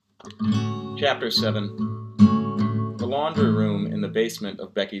Chapter 7. The laundry room in the basement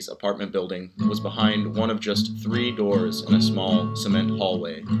of Becky's apartment building was behind one of just 3 doors in a small cement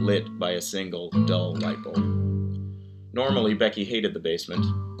hallway lit by a single dull light bulb. Normally, Becky hated the basement.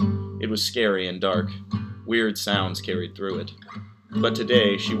 It was scary and dark. Weird sounds carried through it. But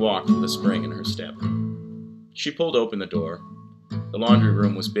today, she walked with a spring in her step. She pulled open the door. The laundry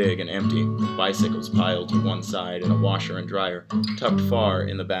room was big and empty, with bicycles piled to one side and a washer and dryer tucked far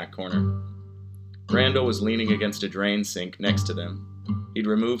in the back corner. Rando was leaning against a drain sink next to them. He'd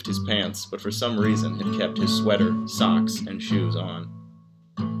removed his pants, but for some reason had kept his sweater, socks, and shoes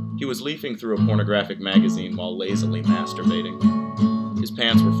on. He was leafing through a pornographic magazine while lazily masturbating. His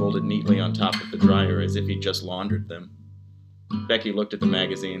pants were folded neatly on top of the dryer as if he'd just laundered them. Becky looked at the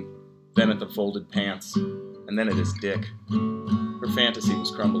magazine, then at the folded pants, and then at his dick. Her fantasy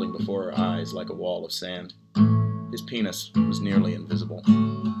was crumbling before her eyes like a wall of sand. His penis was nearly invisible.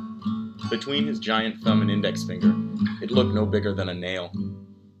 Between his giant thumb and index finger, it looked no bigger than a nail,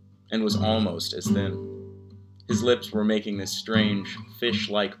 and was almost as thin. His lips were making this strange,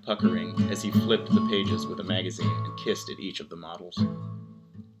 fish-like puckering as he flipped the pages with a magazine and kissed at each of the models.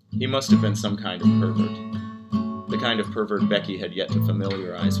 He must have been some kind of pervert. The kind of pervert Becky had yet to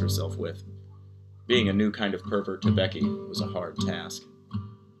familiarize herself with. Being a new kind of pervert to Becky was a hard task.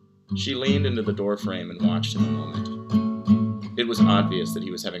 She leaned into the doorframe and watched him a moment. It was obvious that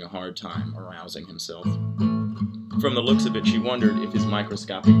he was having a hard time arousing himself. From the looks of it, she wondered if his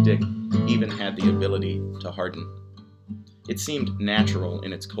microscopic dick even had the ability to harden. It seemed natural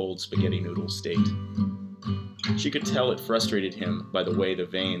in its cold spaghetti noodle state. She could tell it frustrated him by the way the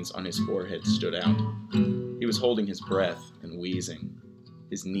veins on his forehead stood out. He was holding his breath and wheezing.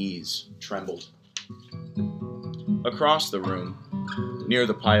 His knees trembled. Across the room, near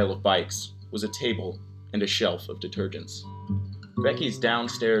the pile of bikes, was a table and a shelf of detergents. Becky's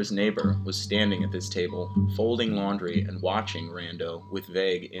downstairs neighbor was standing at this table, folding laundry and watching Rando with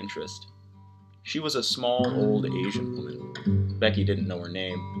vague interest. She was a small, old Asian woman. Becky didn't know her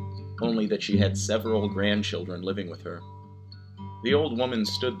name, only that she had several grandchildren living with her. The old woman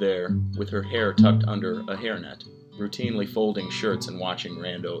stood there with her hair tucked under a hairnet, routinely folding shirts and watching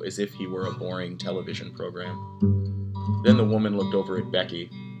Rando as if he were a boring television program. Then the woman looked over at Becky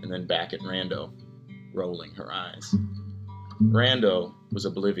and then back at Rando, rolling her eyes. Rando was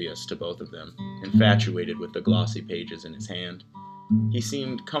oblivious to both of them, infatuated with the glossy pages in his hand. He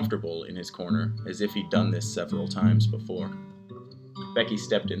seemed comfortable in his corner, as if he'd done this several times before. Becky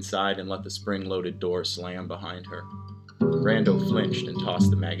stepped inside and let the spring-loaded door slam behind her. Rando flinched and tossed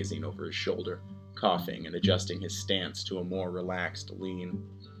the magazine over his shoulder, coughing and adjusting his stance to a more relaxed lean.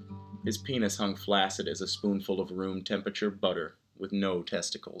 His penis hung flaccid as a spoonful of room-temperature butter, with no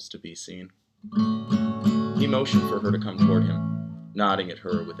testicles to be seen. He motioned for her to come toward him, nodding at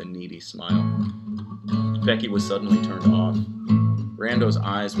her with a needy smile. Becky was suddenly turned off. Rando's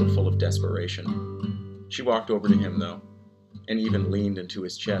eyes were full of desperation. She walked over to him, though, and even leaned into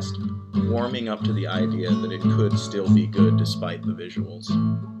his chest, warming up to the idea that it could still be good despite the visuals.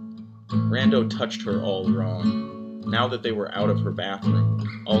 Rando touched her all wrong. Now that they were out of her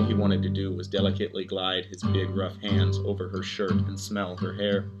bathroom, all he wanted to do was delicately glide his big rough hands over her shirt and smell her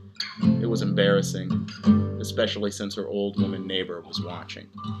hair. It was embarrassing, especially since her old woman neighbor was watching.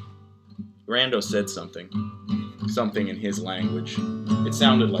 Rando said something in his language. It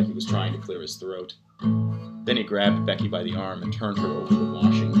sounded like he was trying to clear his throat. Then he grabbed Becky by the arm and turned her over the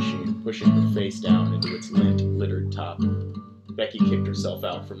washing machine, pushing her face down into its lint-littered top. Becky kicked herself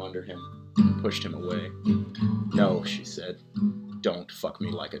out from under him and pushed him away. "No," she said. "Don't fuck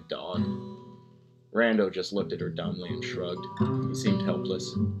me like a dog." Rando just looked at her dumbly and shrugged. He seemed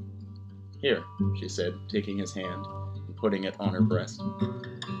helpless. "Here," she said, taking his hand and putting it on her breast.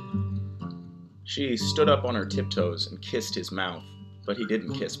 She stood up on her tiptoes and kissed his mouth, but he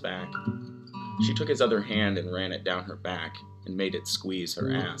didn't kiss back. She took his other hand and ran it down her back and made it squeeze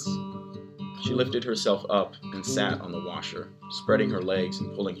her ass. She lifted herself up and sat on the washer, spreading her legs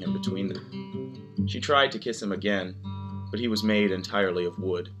and pulling him between them. She tried to kiss him again, but he was made entirely of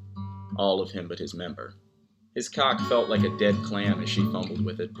wood, all of him but his member. His cock felt like a dead clam as she fumbled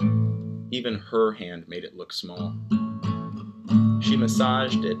with it. Even her hand made it look small. She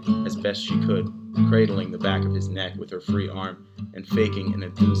massaged it as best she could, cradling the back of his neck with her free arm and faking an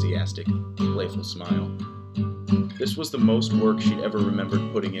enthusiastic, playful smile. This was the most work she'd ever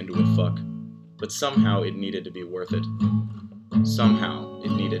remembered putting into a fuck, but somehow it needed to be worth it. Somehow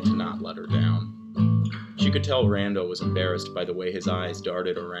it needed to not let her down. She could tell Rando was embarrassed by the way his eyes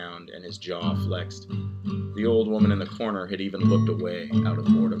darted around and his jaw flexed. The old woman in the corner had even looked away out of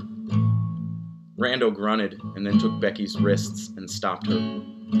boredom. Rando grunted and then took Becky's wrists and stopped her.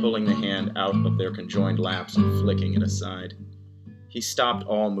 pulling the hand out of their conjoined laps and flicking it aside. He stopped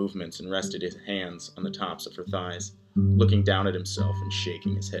all movements and rested his hands on the tops of her thighs, looking down at himself and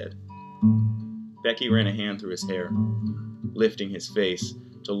shaking his head. Becky ran a hand through his hair, lifting his face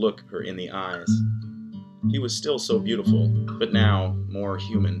to look her in the eyes. He was still so beautiful, but now more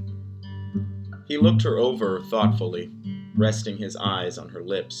human. He looked her over thoughtfully, resting his eyes on her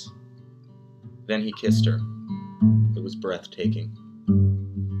lips. Then he kissed her. It was breathtaking.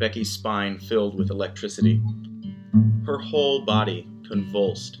 Becky's spine filled with electricity. Her whole body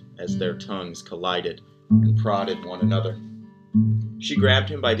convulsed as their tongues collided and prodded one another. She grabbed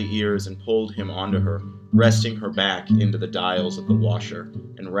him by the ears and pulled him onto her, resting her back into the dials of the washer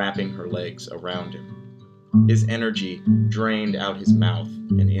and wrapping her legs around him. His energy drained out his mouth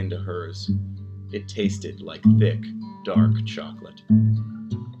and into hers. It tasted like thick, dark chocolate.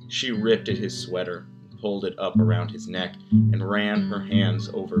 She ripped at his sweater, pulled it up around his neck, and ran her hands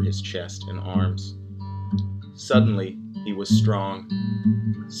over his chest and arms. Suddenly, he was strong.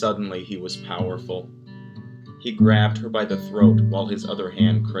 Suddenly, he was powerful. He grabbed her by the throat while his other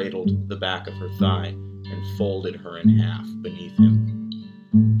hand cradled the back of her thigh and folded her in half beneath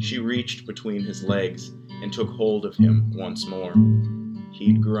him. She reached between his legs and took hold of him once more.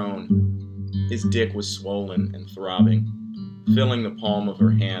 He'd grown. His dick was swollen and throbbing, filling the palm of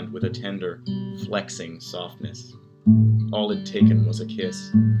her hand with a tender, flexing softness. All it'd taken was a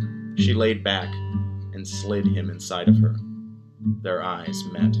kiss. She laid back and slid him inside of her. Their eyes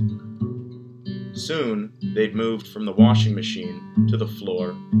met. Soon, they'd moved from the washing machine to the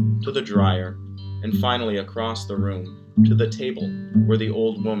floor, to the dryer, and finally across the room to the table where the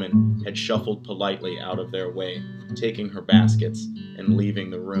old woman had shuffled politely out of their way, taking her baskets and leaving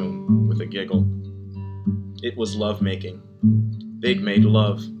the room with a giggle. It was lovemaking. They'd made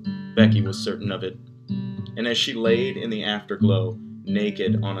love. Becky was certain of it. And as she laid in the afterglow,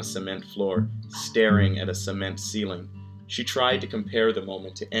 naked on a cement floor, staring at a cement ceiling, she tried to compare the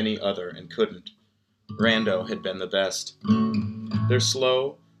moment to any other and couldn't. Rando had been the best. Their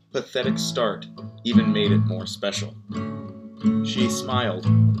slow, pathetic start even made it more special. She smiled,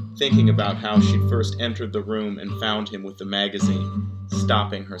 thinking about how she'd first entered the room and found him with the magazine,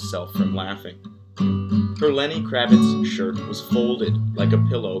 stopping herself from laughing. Her Lenny Kravitz shirt was folded like a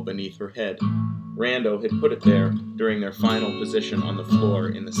pillow beneath her head. Rando had put it there during their final position on the floor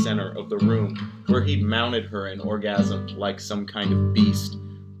in the center of the room, where he'd mounted her in orgasm like some kind of beast,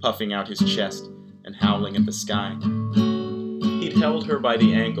 puffing out his chest and howling at the sky. He'd held her by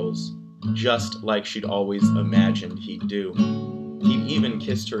the ankles, just like she'd always imagined he'd do. He'd even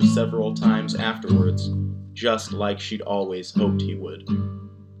kissed her several times afterwards, just like she'd always hoped he would.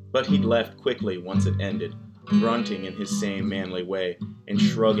 But he'd left quickly once it ended, grunting in his same manly way and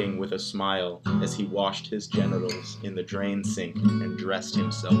shrugging with a smile as he washed his genitals in the drain sink and dressed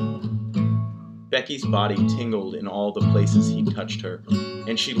himself. Becky's body tingled in all the places he'd touched her,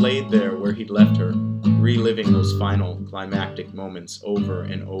 and she laid there where he'd left her, reliving those final climactic moments over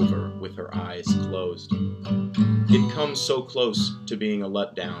and over with her eyes closed. It'd come so close to being a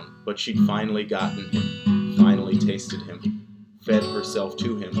letdown, but she'd finally gotten him, finally tasted him, fed herself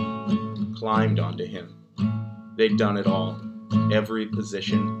to him, climbed onto him. They'd done it all, every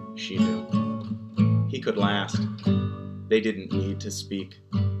position she knew. He could last. They didn't need to speak.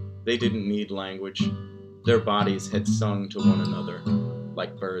 They didn't need language. Their bodies had sung to one another,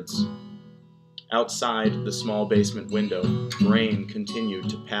 like birds. Outside the small basement window, rain continued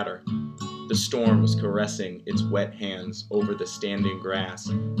to patter. The storm was caressing its wet hands over the standing grass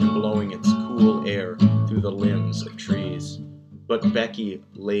and blowing its cool air through the limbs of trees. But Becky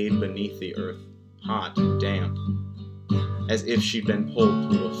laid beneath the earth, hot and damp, as if she'd been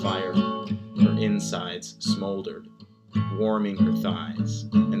pulled through a fire. Her insides smoldered, warming her thighs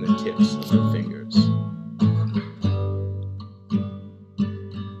and the tips of her